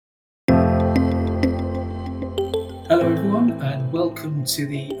Hello everyone and welcome to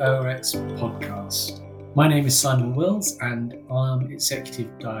the ORX podcast. My name is Simon Wills and I'm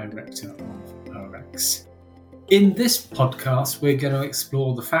Executive Director of ORX. In this podcast, we're going to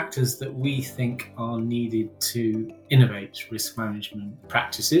explore the factors that we think are needed to innovate risk management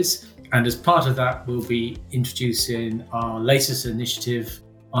practices. And as part of that, we'll be introducing our latest initiative,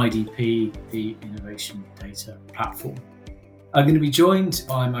 IDP, the Innovation Data Platform. I'm going to be joined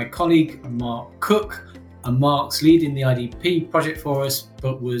by my colleague, Mark Cook. And Mark's leading the IDP project for us,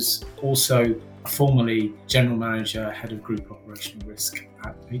 but was also formerly General Manager, Head of Group Operational Risk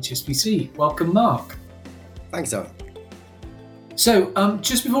at HSBC. Welcome, Mark. Thanks, Simon. So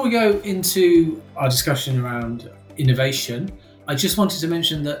just before we go into our discussion around innovation, I just wanted to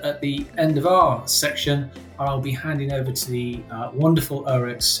mention that at the end of our section, I'll be handing over to the wonderful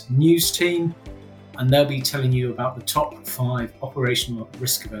ORX news team, and they'll be telling you about the top 5 operational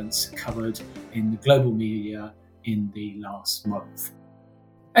risk events covered in the global media in the last month.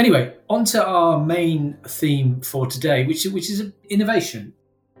 Anyway, on to our main theme for today, which is innovation.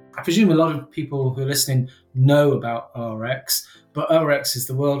 I presume a lot of people who are listening know about ORX, but ORX is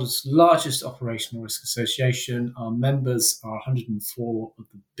the world's largest operational risk association. Our members are 104 of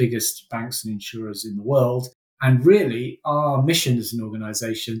the biggest banks and insurers in the world. And really, our mission as an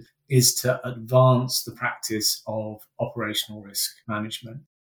organisation is to advance the practice of operational risk management.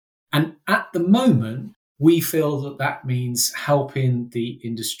 And at the moment, we feel that that means helping the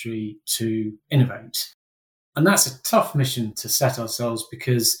industry to innovate. And that's a tough mission to set ourselves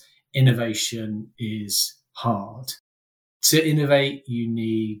because innovation is hard. To innovate, you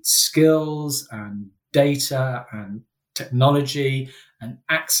need skills and data and technology and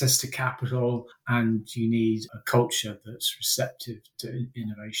access to capital, and you need a culture that's receptive to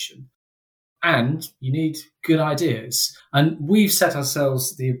innovation. And you need good ideas. And we've set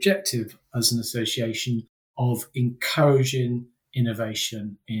ourselves the objective as an association of encouraging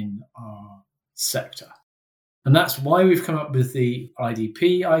innovation in our sector. And that's why we've come up with the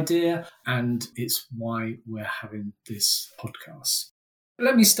IDP idea, and it's why we're having this podcast.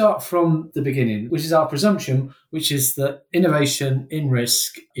 Let me start from the beginning, which is our presumption, which is that innovation in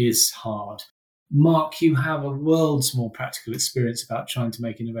risk is hard. Mark, you have a world's more practical experience about trying to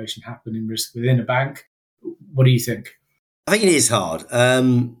make innovation happen in risk within a bank. What do you think? I think it is hard.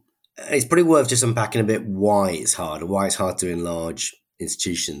 It's probably worth just unpacking a bit why it's hard and why it's hard to do in large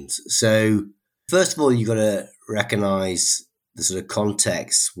institutions. So first of all, you've got to recognise the sort of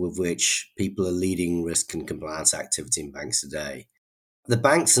context with which people are leading risk and compliance activity in banks today. The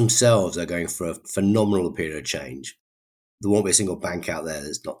banks themselves are going through a phenomenal period of change. There won't be a single bank out there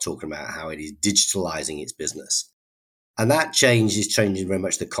that's not talking about how it is digitalising its business. And that change is changing very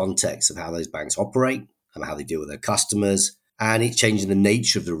much the context of how those banks operate and how they deal with their customers. And it's changing the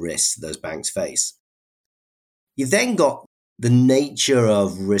nature of the risks that those banks face. You've then got the nature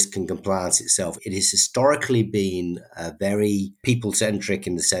of risk and compliance itself. It has historically been very people-centric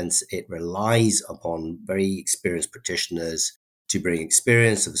in the sense it relies upon very experienced practitioners to bring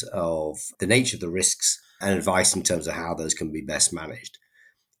experience of the nature of the risks and advice in terms of how those can be best managed.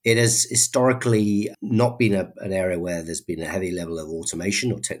 It has historically not been an area where there's been a heavy level of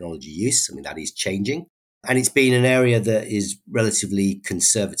automation or technology use. I mean, that is changing. And it's been an area that is relatively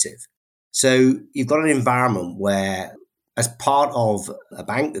conservative. So you've got an environment where, as part of a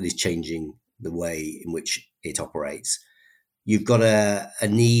bank that is changing the way in which it operates, you've got a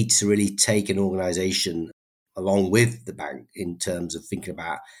need to really take an organization along with the bank in terms of thinking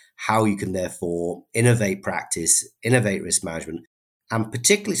about how you can therefore innovate practice, innovate risk management, and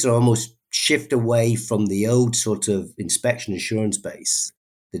particularly sort of almost shift away from the old sort of inspection assurance base,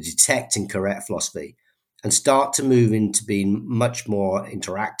 the detect and correct philosophy, and start to move into being much more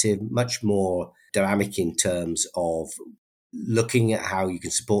interactive, much more dynamic in terms of looking at how you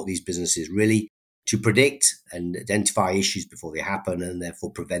can support these businesses really to predict and identify issues before they happen and therefore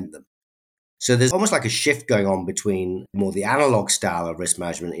prevent them. So there's almost like a shift going on between more the analog style of risk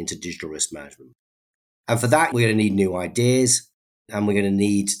management into digital risk management. And for that, we're going to need new ideas and we're going to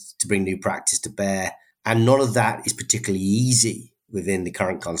need to bring new practice to bear. And none of that is particularly easy within the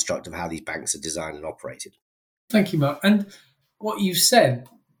current construct of how these banks are designed and operated. Thank you, Mark. And what you've said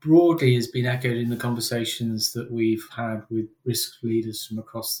broadly has been echoed in the conversations that we've had with risk leaders from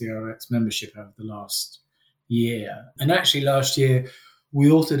across the ORX membership over the last year. And actually last year, we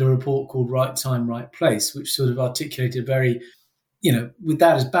authored a report called Right Time, Right Place, which sort of articulated with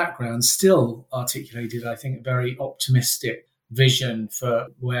that as background, still articulated, I think, a very optimistic vision for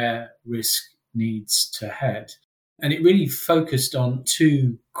where risk needs to head. And it really focused on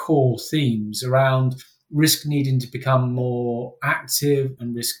 2 core themes around risk needing to become more active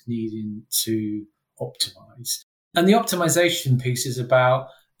and risk needing to optimize. And the optimization piece is about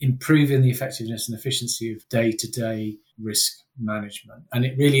improving the effectiveness and efficiency of day-to-day risk management. And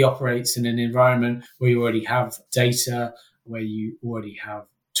it really operates in an environment where you already have data, where you already have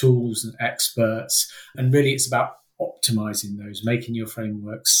tools and experts. And really it's about optimizing those, making your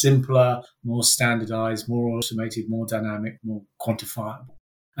framework simpler, more standardized, more automated, more dynamic, more quantifiable,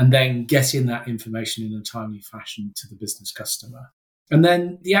 and then getting that information in a timely fashion to the business customer. And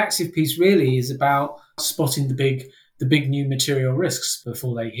then the active piece really is about spotting the big new material risks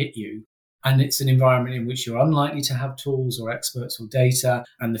before they hit you. And it's an environment in which you're unlikely to have tools or experts or data,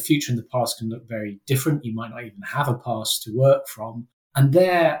 and the future and the past can look very different. You might not even have a past to work from. And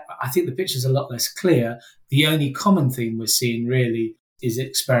there, I think the picture's a lot less clear. The only common theme we're seeing really is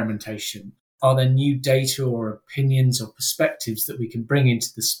experimentation. Are there new data or opinions or perspectives that we can bring into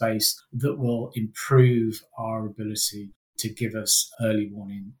the space that will improve our ability to give us early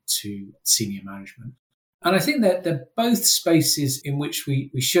warning to senior management? And I think that they're both spaces in which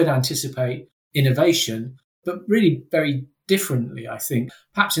we should anticipate innovation, but really very differently, I think.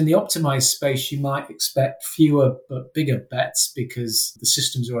 Perhaps in the optimized space, you might expect fewer but bigger bets because the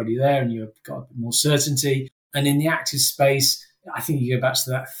system's already there and you've got a bit more certainty. And in the active space, I think you go back to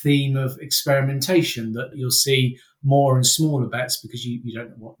that theme of experimentation, that you'll see more and smaller bets because you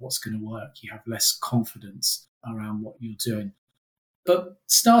don't know what's going to work. You have less confidence around what you're doing. But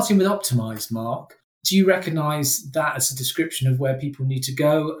starting with optimized, Mark, do you recognise that as a description of where people need to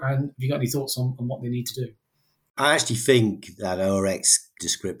go? And have you got any thoughts on what they need to do? I actually think that ORX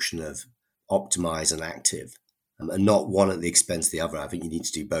description of optimize and active, and not one at the expense of the other, I think you need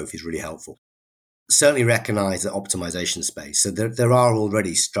to do both, is really helpful. Certainly recognise the optimization space. So there are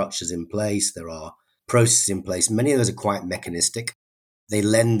already structures in place, there are processes in place. Many of those are quite mechanistic. They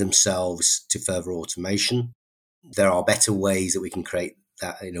lend themselves to further automation. There are better ways that we can create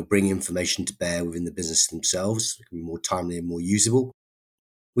that, bring information to bear within the business themselves. It can be more timely and more usable.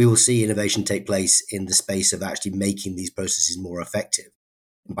 We will see innovation take place in the space of actually making these processes more effective.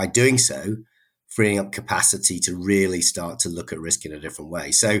 And by doing so, freeing up capacity to really start to look at risk in a different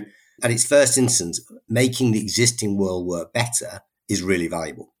way. So at its first instance, making the existing world work better is really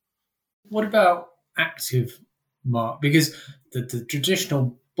valuable. What about active, Mark? Because the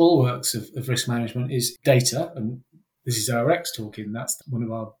traditional bulwarks of risk management is data, and this is ORX talking, that's one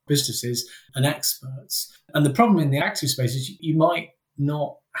of our businesses, and experts. And the problem in the active space is you might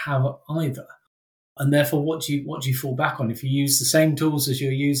not have either. And therefore, what do you fall back on? If you use the same tools as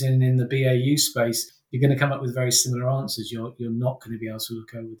you're using in the BAU space, you're going to come up with very similar answers. You're not going to be able to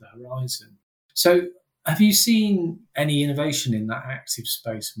look over the horizon. So have you seen any innovation in that active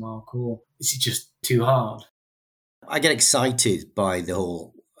space, Mark, or is it just too hard? I get excited by the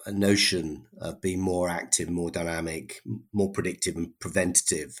whole notion of being more active, more dynamic, more predictive and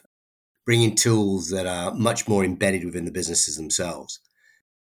preventative, bringing tools that are much more embedded within the businesses themselves.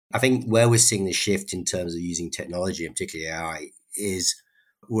 I think where we're seeing the shift in terms of using technology, and particularly AI, is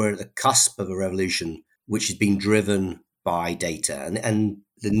we're at the cusp of a revolution which is being driven by data. And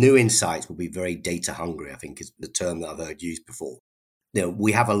the new insights will be very data hungry, I think is the term that I've heard used before.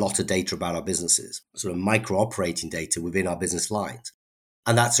 We have a lot of data about our businesses, sort of micro operating data within our business lines.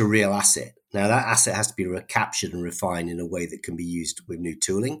 And that's a real asset. Now, that asset has to be captured and refined in a way that can be used with new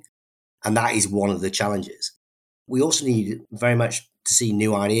tooling. And that is one of the challenges. We also need very much to see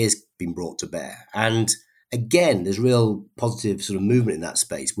new ideas being brought to bear. And again, there's real positive sort of movement in that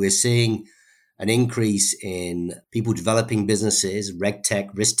space. We're seeing an increase in people developing businesses, reg tech,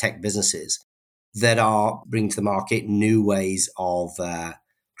 risk tech businesses that are bringing to the market new ways of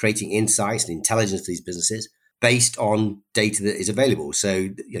creating insights and intelligence to these businesses based on data that is available. So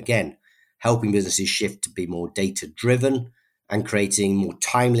again, helping businesses shift to be more data-driven and creating more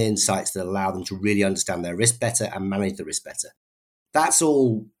timely insights that allow them to really understand their risk better and manage the risk better. That's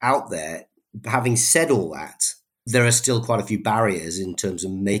all out there. Having said all that, there are still quite a few barriers in terms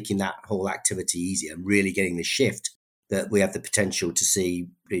of making that whole activity easier and really getting the shift that we have the potential to see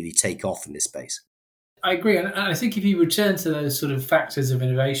really take off in this space. I agree. And I think if you return to those sort of factors of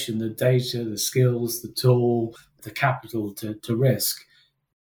innovation, the data, the skills, the tool, the capital to risk,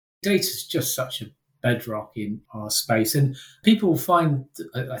 data is just such a bedrock in our space. And people find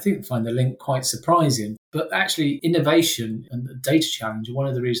the link quite surprising. But actually, innovation and the data challenge are one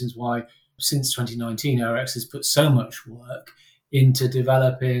of the reasons why since 2019, ORX has put so much work into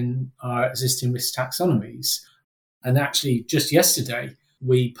developing our existing risk taxonomies. And actually, just yesterday,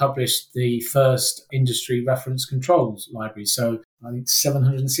 we published the first industry reference controls library. So I think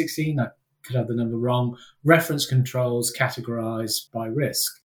 716, I could have the number wrong, reference controls categorized by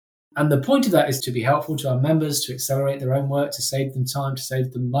risk. And the point of that is to be helpful to our members, to accelerate their own work, to save them time, to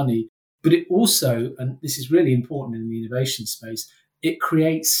save them money. But it also, and this is really important in the innovation space, it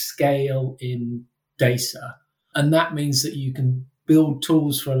creates scale in data. And that means that you can build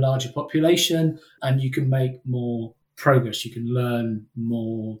tools for a larger population and you can make more progress. You can learn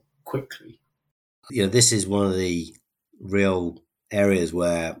more quickly. This is one of the real areas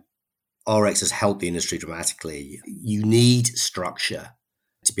where ORX has helped the industry dramatically. You need structure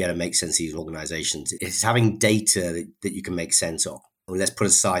to be able to make sense of these organizations. It's having data that you can make sense of. Well, let's put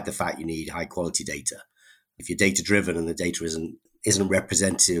aside the fact you need high quality data. If you're data driven and the data isn't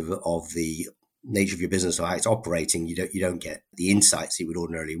representative of the nature of your business or how it's operating, you don't get the insights you would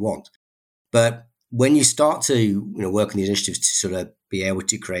ordinarily want. But when you start to work on these initiatives to sort of be able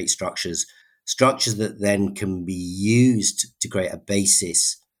to create structures that then can be used to create a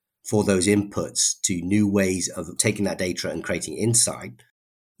basis for those inputs to new ways of taking that data and creating insight,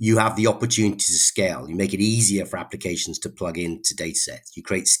 you have the opportunity to scale. You make it easier for applications to plug into data sets. You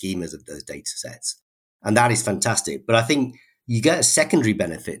create schemas of those data sets. And that is fantastic. But I think you get a secondary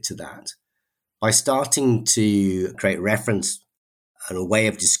benefit to that by starting to create reference and a way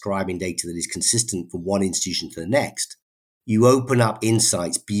of describing data that is consistent from one institution to the next. You open up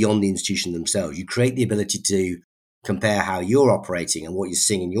insights beyond the institution themselves. You create the ability to compare how you're operating and what you're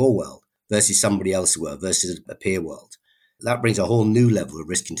seeing in your world versus somebody else's world versus a peer world. That brings a whole new level of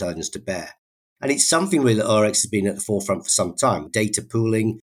risk intelligence to bear. And it's something really that ORX has been at the forefront for some time. Data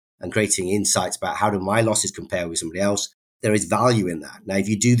pooling and creating insights about how do my losses compare with somebody else. There is value in that. Now, if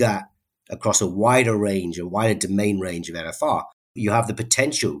you do that across a wider domain range of NFR, you have the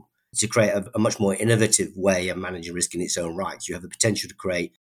potential to create a much more innovative way of managing risk in its own right. You have the potential to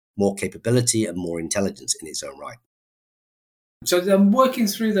create more capability and more intelligence in its own right. So I'm working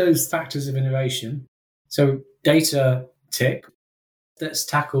through those factors of innovation. So data tick, let's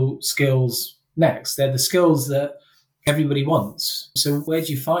tackle skills next. They're the skills that everybody wants. So where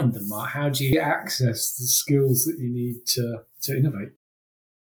do you find them, Mark? How do you access the skills that you need to innovate?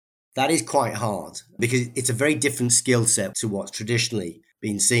 That is quite hard because it's a very different skill set to what's traditionally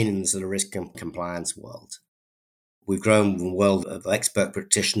been seen in the sort of risk and compliance world. We've grown from a world of expert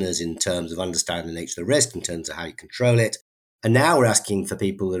practitioners in terms of understanding the nature of the risk, in terms of how you control it. And now we're asking for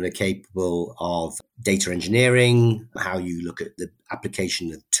people that are capable of data engineering, how you look at the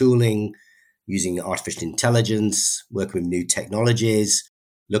application of tooling, using artificial intelligence, working with new technologies,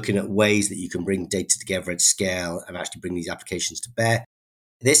 looking at ways that you can bring data together at scale and actually bring these applications to bear.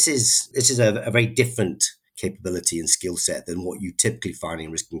 This is a very different capability and skill set than what you typically find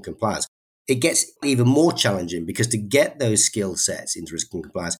in risk and compliance. It gets even more challenging because to get those skill sets into risk and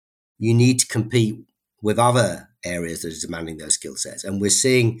compliance, you need to compete with other areas that are demanding those skill sets. And we're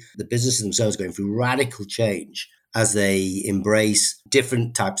seeing the businesses themselves going through radical change as they embrace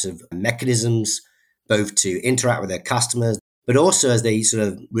different types of mechanisms, both to interact with their customers, but also as they sort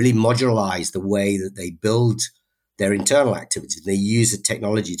of really modularize the way that they build their internal activities. They use the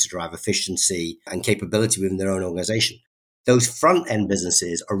technology to drive efficiency and capability within their own organization. Those front-end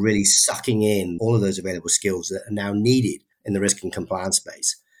businesses are really sucking in all of those available skills that are now needed in the risk and compliance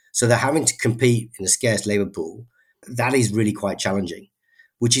space. So they're having to compete in a scarce labor pool. That is really quite challenging,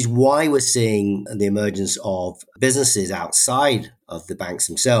 which is why we're seeing the emergence of businesses outside of the banks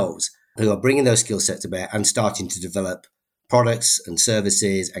themselves who are bringing those skill sets to bear and starting to develop products and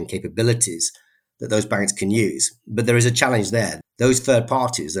services and capabilities that those banks can use. But there is a challenge there. Those third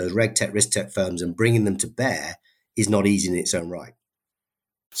parties, those reg tech, risk tech firms, and bringing them to bear is not easy in its own right.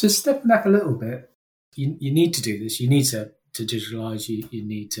 So stepping back a little bit, you need to do this. You need to digitalize, you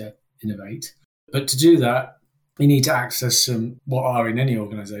need to innovate. But to do that, you need to access some what are in any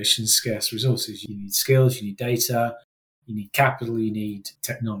organization scarce resources. You need skills, you need data, you need capital, you need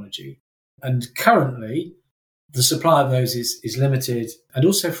technology. And currently, the supply of those is limited and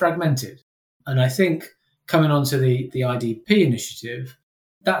also fragmented. And I think coming on to the IDP initiative,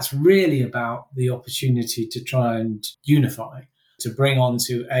 that's really about the opportunity to try and unify, to bring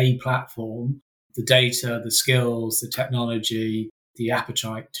onto a platform the data, the skills, the technology, the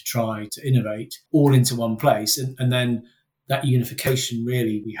appetite to try to innovate all into one place. And then that unification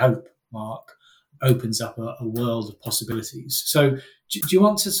really, we hope, Mark, opens up a world of possibilities. So do you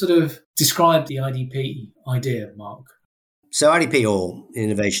want to sort of describe the IDP idea, Mark? So IDP, or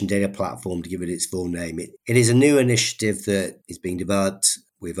Innovation Data Platform, to give it its full name, it is a new initiative that is being developed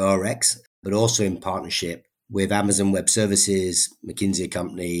with ORX, but also in partnership with Amazon Web Services, McKinsey &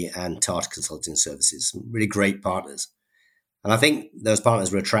 Company, and Tata Consulting Services. Some really great partners. And I think those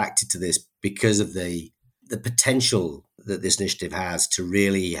partners were attracted to this because of the potential that this initiative has to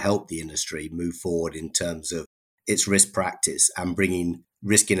really help the industry move forward in terms of its risk practice and bringing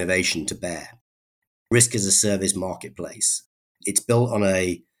risk innovation to bear. Risk as a service marketplace. It's built on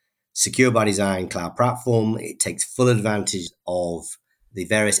a secure by design cloud platform. It takes full advantage of the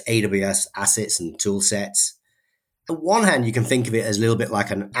various AWS assets and tool sets. On one hand, you can think of it as a little bit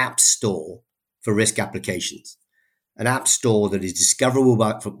like an app store for risk applications, an app store that is discoverable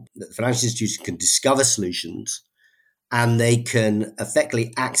by that financial institutions can discover solutions, and they can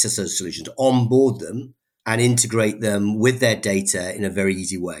effectively access those solutions, onboard them, and integrate them with their data in a very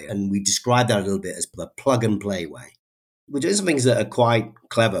easy way. And we describe that a little bit as the plug and play way. We're doing some things that are quite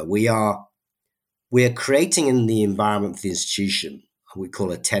clever. We are creating in the environment for the institution, we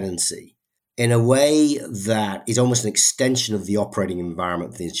call a tenancy, in a way that is almost an extension of the operating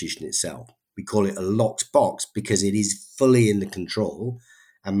environment for the institution itself. We call it a locked box because it is fully in the control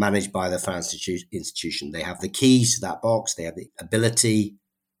and managed by the financial institution. They have the keys to that box. They have the ability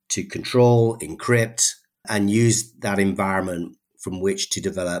to control, encrypt, and use that environment from which to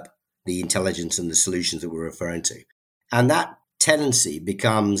develop the intelligence and the solutions that we're referring to. And that tenancy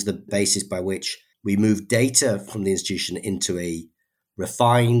becomes the basis by which we move data from the institution into a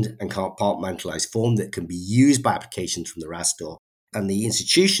refined and compartmentalized form that can be used by applications from the RAS store. And the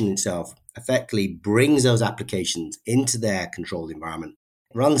institution itself effectively brings those applications into their controlled environment,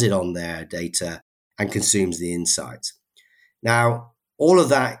 runs it on their data, and consumes the insights. Now, all of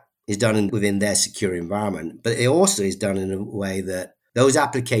that is done within their secure environment, but it also is done in a way that those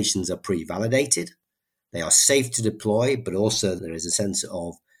applications are pre-validated. They are safe to deploy, but also there is a sense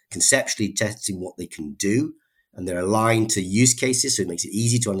of conceptually testing what they can do, and they're aligned to use cases, so it makes it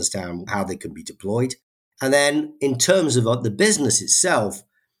easy to understand how they can be deployed. And then in terms of the business itself,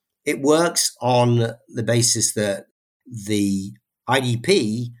 it works on the basis that the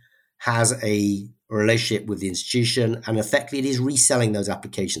IDP has a relationship with the institution, and effectively it is reselling those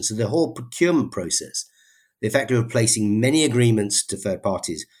applications. So the whole procurement process, the effect of replacing many agreements to third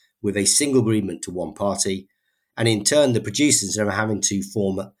parties with a single agreement to one party, and in turn the producers are having to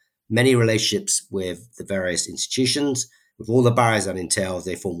form many relationships with the various institutions. With all the barriers that entails,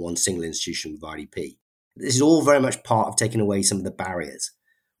 they form one single institution with IDP. This is all very much part of taking away some of the barriers,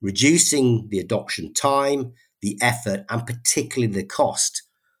 reducing the adoption time, the effort, and particularly the cost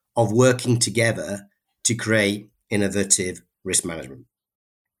of working together to create innovative risk management.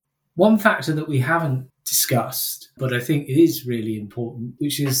 One factor that we haven't discussed, but I think it is really important,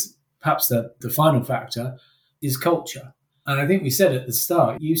 which is perhaps the final factor, is culture. And I think we said at the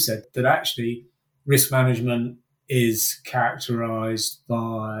start, you said that actually risk management is characterized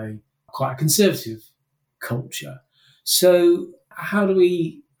by quite a conservative culture. So how do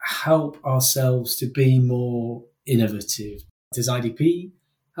we help ourselves to be more innovative? Does IDP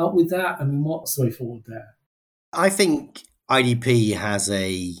help with that? I mean, what's the way forward there? I think IDP has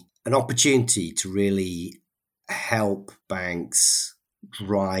an opportunity to really help banks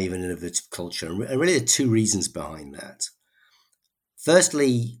drive an innovative culture. And really there are two reasons behind that.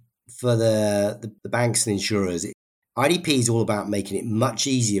 Firstly, for the banks and insurers, IDP is all about making it much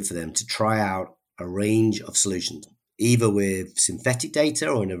easier for them to try out a range of solutions, either with synthetic data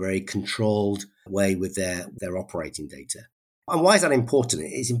or in a very controlled way with their operating data. And why is that important?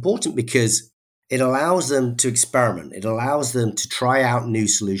 It's important because it allows them to experiment. It allows them to try out new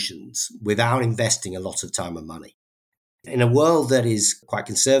solutions without investing a lot of time and money. In a world that is quite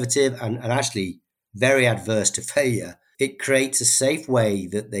conservative and actually very adverse to failure, it creates a safe way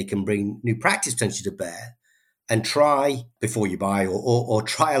that they can bring new practice potentially to bear and try before you buy or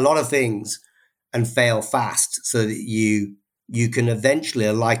try a lot of things and fail fast so that you can eventually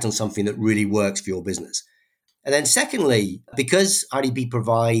alight on something that really works for your business. And then secondly, because IDP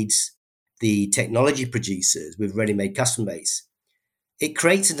provides the technology producers with ready-made customer base, it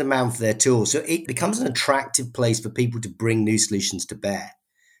creates a demand for their tools. So it becomes an attractive place for people to bring new solutions to bear,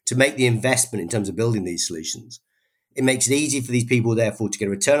 to make the investment in terms of building these solutions. It makes it easy for these people, therefore, to get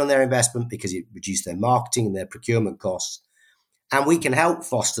a return on their investment because it reduces their marketing and their procurement costs. And we can help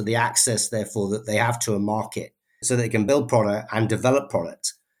foster the access, therefore, that they have to a market so they can build product and develop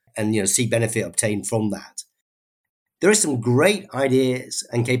product and see benefit obtained from that. There are some great ideas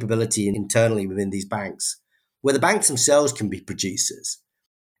and capability internally within these banks where the banks themselves can be producers.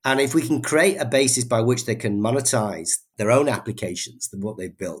 And if we can create a basis by which they can monetize their own applications, what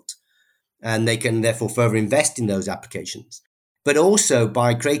they've built, and they can therefore further invest in those applications, but also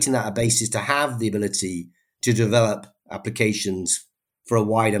by creating that a basis to have the ability to develop applications for a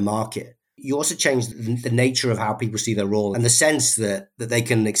wider market. You also change the nature of how people see their role and the sense that they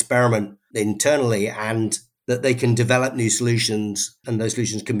can experiment internally and that they can develop new solutions and those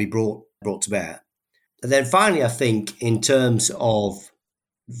solutions can be brought to bear. And then finally, I think in terms of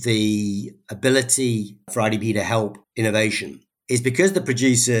the ability for IDP to help innovation is because the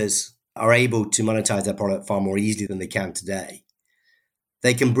producers are able to monetize their product far more easily than they can today.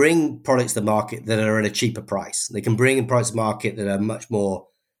 They can bring products to the market that are at a cheaper price. They can bring in products to market that are much more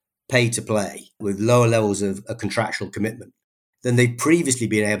pay to play with lower levels of a contractual commitment than they've previously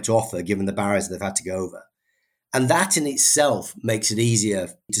been able to offer, given the barriers they've had to go over. And that in itself makes it easier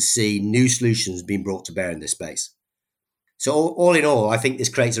to see new solutions being brought to bear in this space. So all in all, I think this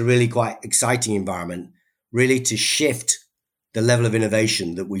creates a really quite exciting environment, really to shift the level of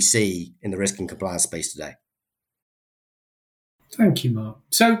innovation that we see in the risk and compliance space today. Thank you, Mark.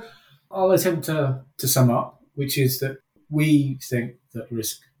 So I'll attempt to sum up, which is that we think that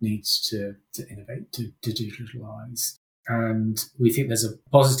risk needs to innovate, to digitalize. And we think there's a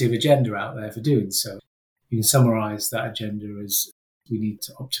positive agenda out there for doing so. You can summarize that agenda as we need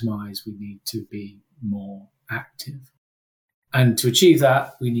to optimize, we need to be more active. And to achieve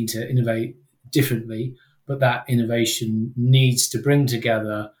that, we need to innovate differently, but that innovation needs to bring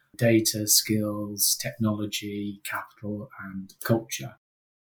together data, skills, technology, capital, and culture.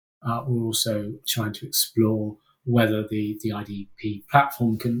 We're also trying to explore whether the IDP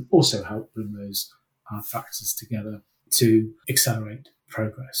platform can also help bring those factors together to accelerate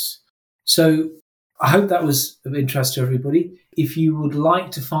progress. So I hope that was of interest to everybody. If you would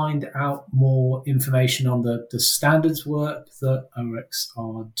like to find out more information on the standards work that ORX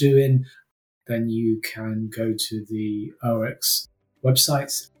are doing, then you can go to the ORX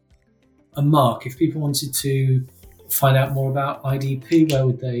websites. And Mark, if people wanted to find out more about IDP, where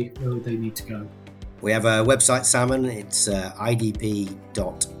would they need to go? We have a website, Salmon. It's idp.orx.org.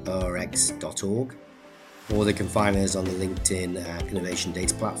 Or they can find us on the LinkedIn Innovation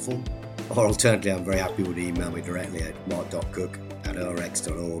Data Platform. Or alternatively, I'm very happy with email me directly at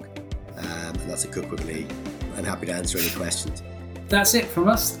mark.cook@orx.org. And that's a Cook with me. I'm happy to answer any questions. That's it from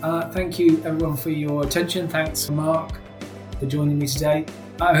us. Thank you, everyone, for your attention. Thanks, Mark, for joining me today.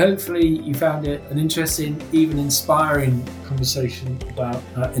 Hopefully you found it an interesting, even inspiring conversation about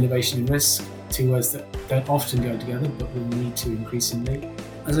innovation and risk, two words that don't often go together, but will need to increasingly.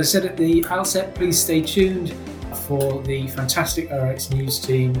 As I said at the outset, please stay tuned for the fantastic ORX news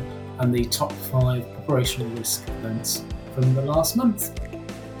team and the top 5 operational risk events from the last month.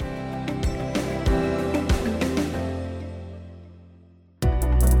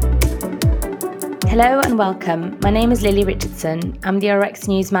 Hello and welcome. My name is Lily Richardson. I'm the ORX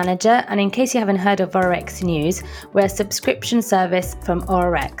News Manager, and in case you haven't heard of ORX News, we're a subscription service from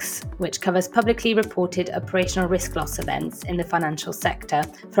ORX, which covers publicly reported operational risk loss events in the financial sector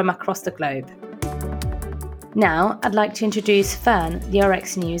from across the globe. Now, I'd like to introduce Fern, the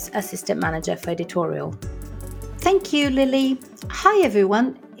ORX News Assistant Manager for Editorial. Thank you, Lily. Hi,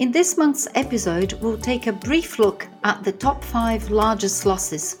 everyone. In this month's episode, we'll take a brief look at the top 5 largest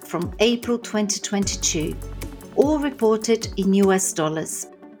losses from April 2022, all reported in US dollars.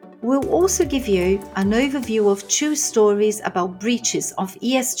 We'll also give you an overview of 2 stories about breaches of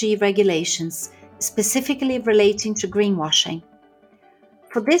ESG regulations, specifically relating to greenwashing.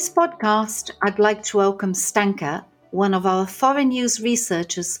 For this podcast, I'd like to welcome Stanka, one of our foreign news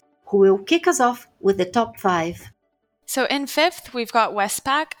researchers, who will kick us off with the top 5. So in 5th, we've got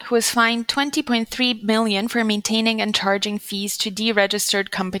Westpac, who was fined $20.3 million for maintaining and charging fees to deregistered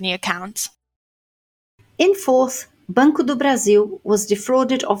company accounts. In 4th, Banco do Brasil was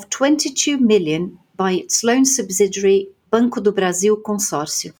defrauded of $22 million by its loan subsidiary Banco do Brasil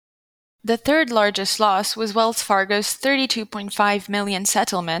Consórcio. The 3rd largest loss was Wells Fargo's $32.5 million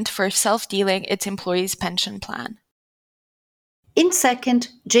settlement for self-dealing its employees' pension plan. In 2nd,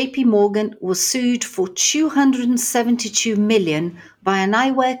 JP Morgan was sued for $272 million by an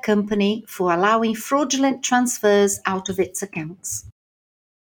eyewear company for allowing fraudulent transfers out of its accounts.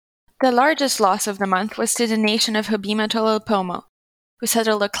 The largest loss of the month was to the nation of Habima Tolopomo, who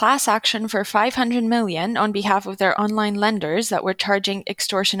settled a class action for $500 million on behalf of their online lenders that were charging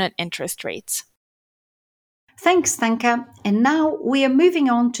extortionate interest rates. Thanks, Stanka. And now we are moving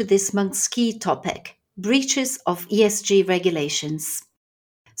on to this month's key topic: breaches of ESG regulations.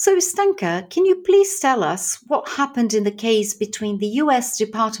 So, Stanka, can you please tell us what happened in the case between the US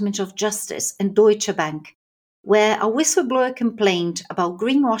Department of Justice and Deutsche Bank, where a whistleblower complained about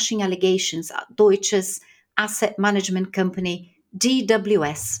greenwashing allegations at Deutsche's asset management company,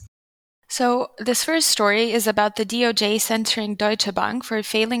 DWS? So, this first story is about the DOJ censuring Deutsche Bank for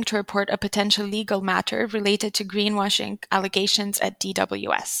failing to report a potential legal matter related to greenwashing allegations at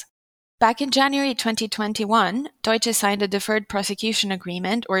DWS. Back in January 2021, Deutsche signed a Deferred Prosecution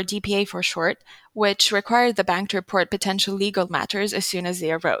Agreement, or DPA for short, which required the bank to report potential legal matters as soon as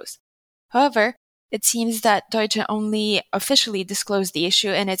they arose. However, it seems that Deutsche only officially disclosed the issue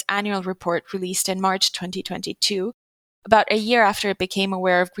in its annual report released in March 2022, about a year after it became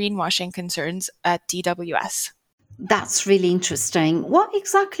aware of greenwashing concerns at DWS. That's really interesting. What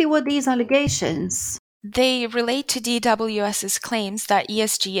exactly were these allegations? They relate to DWS's claims that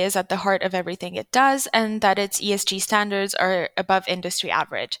ESG is at the heart of everything it does and that its ESG standards are above industry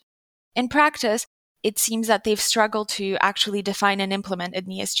average. In practice, it seems that they've struggled to actually define and implement an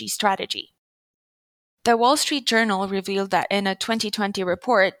ESG strategy. The Wall Street Journal revealed that in a 2020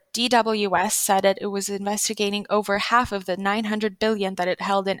 report, DWS said that it was investigating over half of the $900 billion that it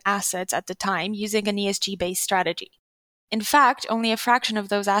held in assets at the time using an ESG-based strategy. In fact, only a fraction of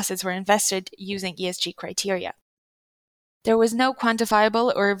those assets were invested using ESG criteria. There was no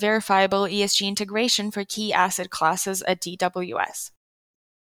quantifiable or verifiable ESG integration for key asset classes at DWS.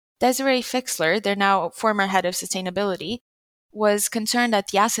 Desiree Fixler, their now former head of sustainability, was concerned that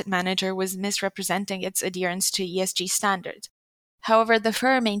the asset manager was misrepresenting its adherence to ESG standards. However, the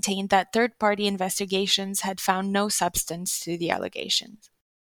firm maintained that third-party investigations had found no substance to the allegations.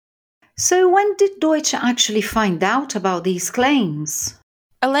 So when did Deutsche actually find out about these claims?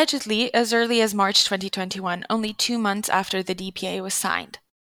 Allegedly, as early as March 2021, only 2 months after the DPA was signed.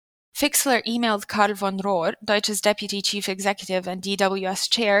 Fixler emailed Karl von Rohr, Deutsche's deputy chief executive and DWS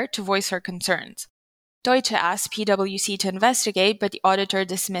chair, to voice her concerns. Deutsche asked PwC to investigate, but the auditor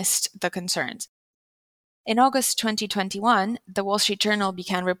dismissed the concerns. In August 2021, the Wall Street Journal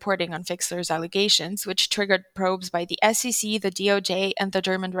began reporting on Fixler's allegations, which triggered probes by the SEC, the DOJ, and the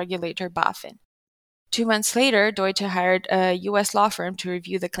German regulator BaFin. 2 months later, Deutsche hired a US law firm to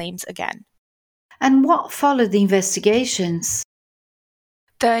review the claims again. And what followed the investigations?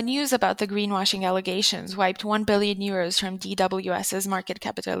 The news about the greenwashing allegations wiped €1 billion from DWS's market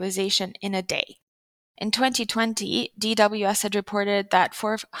capitalization in a day. In 2020, DWS had reported that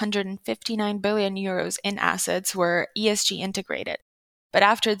 €459 billion in assets were ESG integrated. But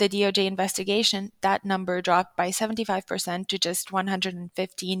after the DOJ investigation, that number dropped by 75% to just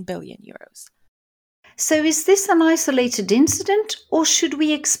 €115 billion. So is this an isolated incident, or should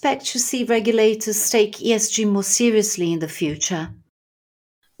we expect to see regulators take ESG more seriously in the future?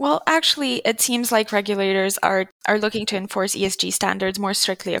 Well, actually, it seems like regulators are looking to enforce ESG standards more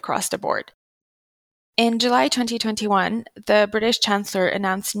strictly across the board. In July 2021, the British Chancellor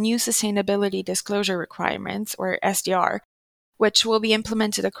announced new sustainability disclosure requirements, or SDR, which will be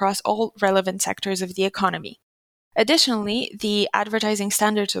implemented across all relevant sectors of the economy. Additionally, the Advertising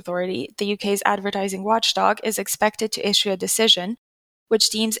Standards Authority, the UK's advertising watchdog, is expected to issue a decision which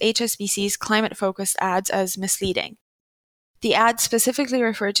deems HSBC's climate-focused ads as misleading. The ads specifically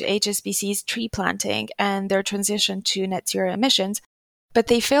refer to HSBC's tree planting and their transition to net zero emissions, but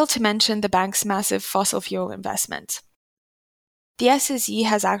they fail to mention the bank's massive fossil fuel investments. The SSE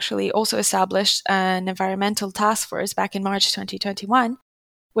has actually also established an environmental task force back in March 2021,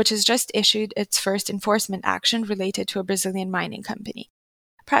 which has just issued its first enforcement action related to a Brazilian mining company.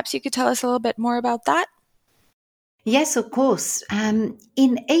 Perhaps you could tell us a little bit more about that? Yes, of course. In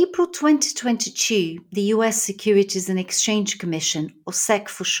April 2022, the US Securities and Exchange Commission, or SEC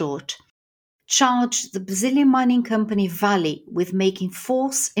for short, charged the Brazilian mining company Vale with making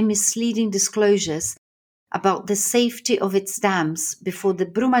false and misleading disclosures about the safety of its dams before the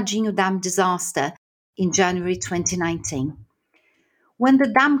Brumadinho Dam disaster in January 2019. When the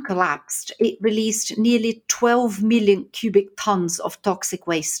dam collapsed, it released nearly 12 million cubic tons of toxic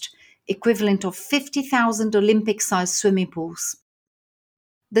waste, equivalent of 50,000 Olympic-sized swimming pools.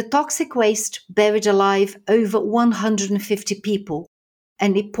 The toxic waste buried alive over 150 people,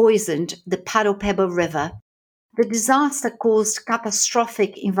 and it poisoned the Paraopeba River. The disaster caused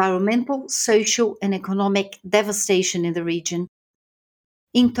catastrophic environmental, social, and economic devastation in the region.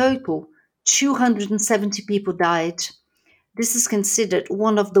 In total, 270 people died. This is considered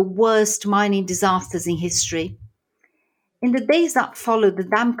one of the worst mining disasters in history. In the days that followed the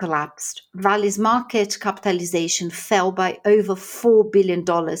dam collapse, Vale's market capitalization fell by over $4 billion,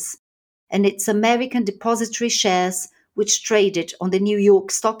 and its American depository shares, which traded on the New York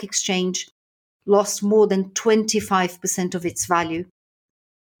Stock Exchange, lost more than 25% of its value.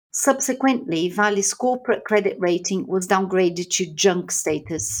 Subsequently, Vale's corporate credit rating was downgraded to junk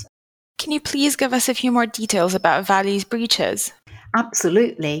status. Can you please give us a few more details about Vale's breaches?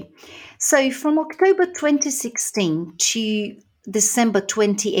 Absolutely. So from October 2016 to December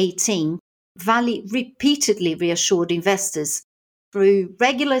 2018, Vale repeatedly reassured investors through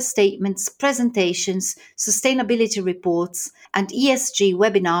regular statements, presentations, sustainability reports, and ESG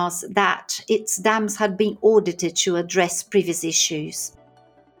webinars that its dams had been audited to address previous issues.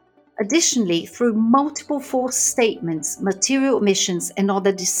 Additionally, through multiple false statements, material omissions, and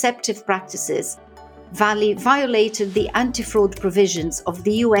other deceptive practices, Vale violated the anti-fraud provisions of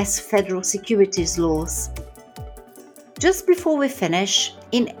the US federal securities laws. Just before we finish,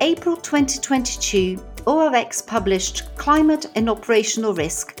 in April 2022, ORX published Climate and Operational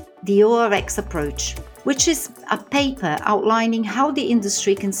Risk, the ORX Approach, which is a paper outlining how the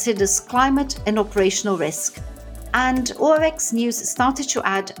industry considers climate and operational risk. And ORX News started to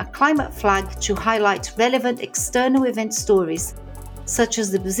add a climate flag to highlight relevant external event stories, such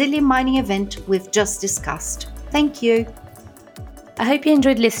as the Brazilian mining event we've just discussed. Thank you. I hope you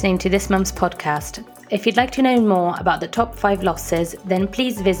enjoyed listening to this month's podcast. If you'd like to know more about the top 5 losses, then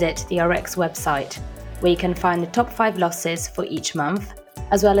please visit the ORX website, where you can find the top 5 losses for each month,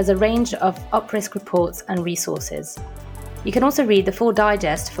 as well as a range of op-risk reports and resources. You can also read the full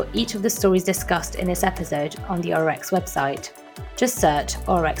digest for each of the stories discussed in this episode on the ORX website. Just search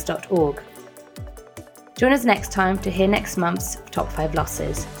orx.org. Join us next time to hear next month's top 5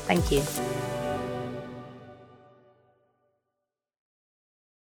 losses. Thank you.